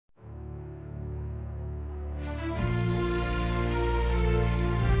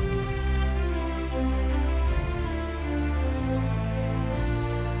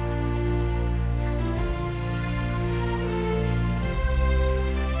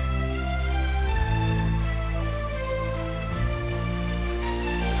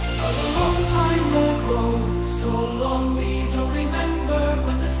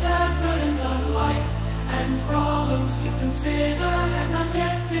consider have not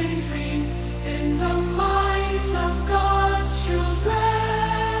yet been dreamed in the minds of God's children.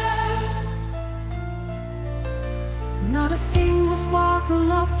 Not a single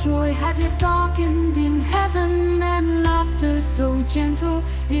sparkle of joy had yet darkened in heaven, and laughter so gentle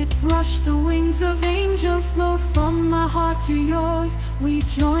it brushed the wings of angels flowed from my heart to yours. We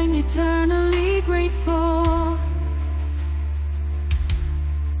join eternally grateful.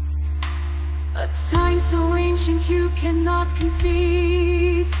 A time so ancient you cannot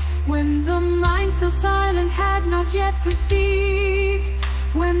conceive, when the mind so silent had not yet perceived,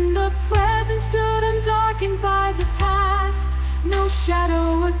 when the present stood undarkened by the past, no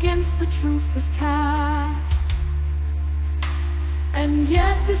shadow against the truth was cast. And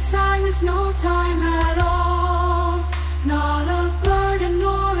yet this time is no time at all, not a burden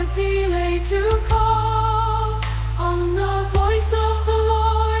nor a delay to call on the voice of the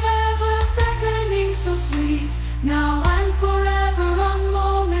Lord, ever beckoning so sweet, now and forever, a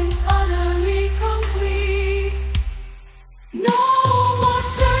moment utterly complete. No more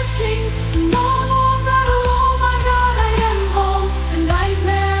searching, no more battle, oh my God, I am home. The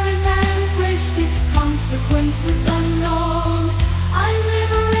nightmare is vanquished, its consequences unknown. I'm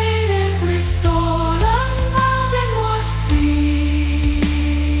liberated, restored, unbound and washed clean.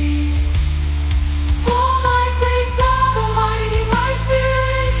 For my great God Almighty, my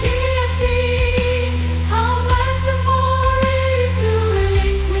spirit He has seen. How merciful are you to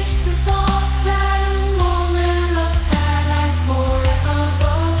relinquish the thought that a moment of paradise forever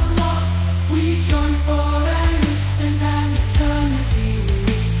was lost. We join for an instant and eternity we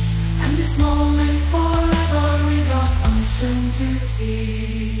reach, and this moment forever is our function to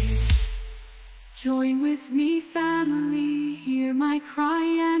teach. Join with me, family, hear my cry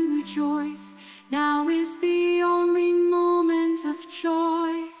and rejoice. Now is the only moment of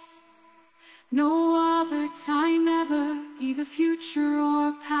choice. No other time ever, either future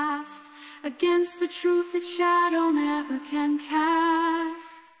or past, against the truth its shadow never can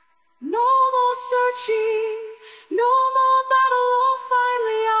cast. No more searching, no more battle, oh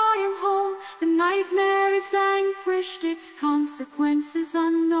finally I am home. The nightmare is vanquished, its consequences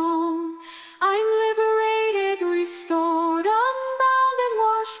unknown. I'm liberated, restored, unbound and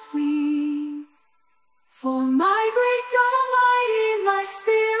washed clean. For my great God Almighty, my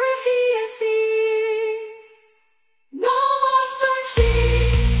spirit He has seen. No more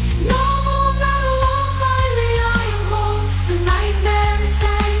searching, no more battle, oh finally I am home. The nightmare is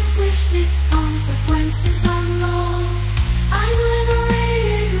vanquished, its consequences unknown. I'm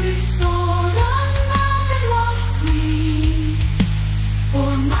liberated, restored, unbound and washed clean.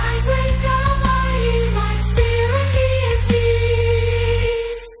 For my great God Almighty, my spirit He has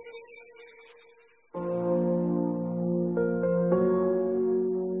seen.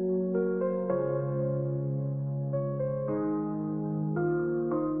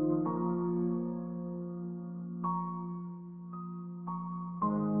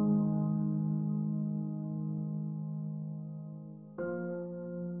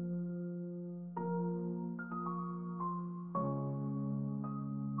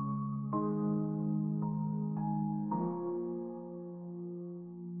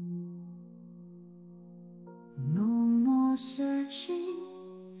 No more searching.